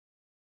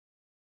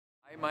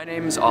My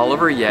name is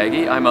Oliver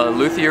Jaggi. I'm a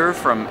luthier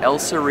from El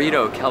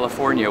Cerrito,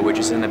 California, which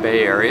is in the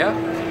Bay Area.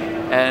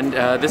 And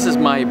this is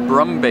my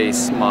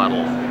Brummbass model.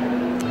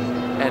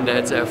 And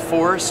it's a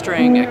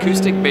 4-string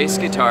acoustic bass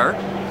guitar.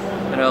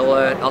 And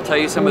I'll tell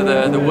you some of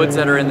the woods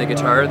that are in the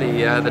guitar.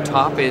 The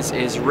top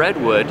is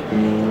redwood.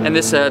 And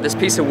this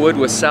piece of wood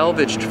was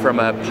salvaged from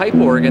a pipe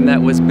organ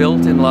that was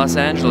built in Los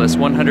Angeles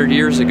 100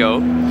 years ago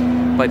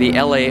by the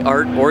LA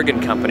Art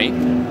Organ Company.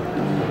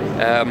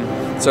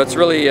 So it's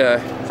really a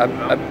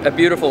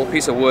beautiful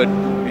piece of wood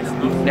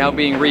now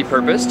being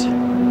repurposed,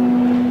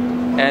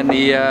 and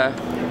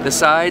the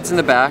sides and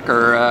the back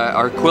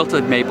are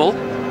quilted maple,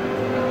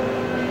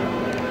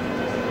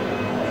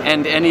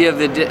 and any of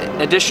the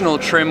additional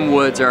trim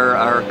woods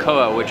are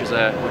koa, which is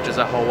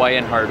a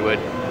Hawaiian hardwood.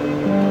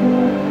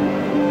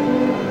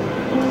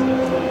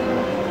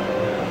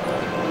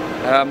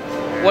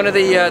 One of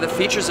the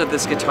features of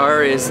this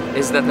guitar is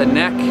that the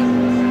neck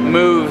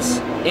moves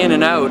in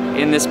and out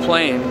in this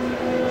plane.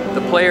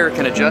 The player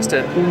can adjust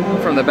it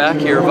from the back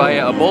here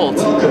via a bolt.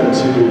 Welcome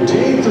to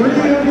day 3 of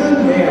the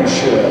NAMM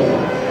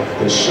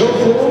show. The show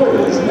floor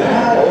is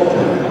now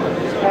open.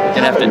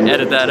 Gonna have to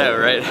edit that out,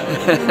 right?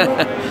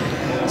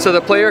 So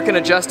the player can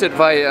adjust it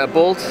via a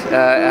bolt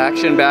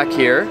action back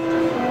here,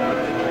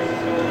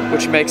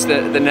 which makes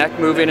the neck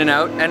move in and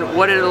out. And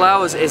what it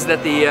allows is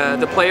that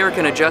the player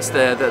can adjust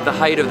the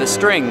height of the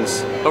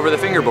strings over the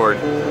fingerboard.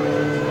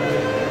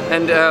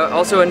 And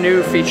also a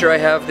new feature I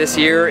have this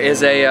year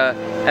is a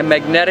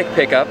magnetic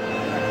pickup,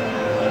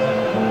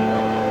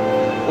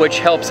 which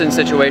helps in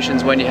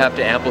situations when you have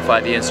to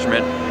amplify the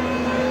instrument.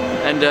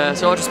 And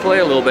so I'll just play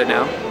a little bit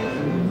now.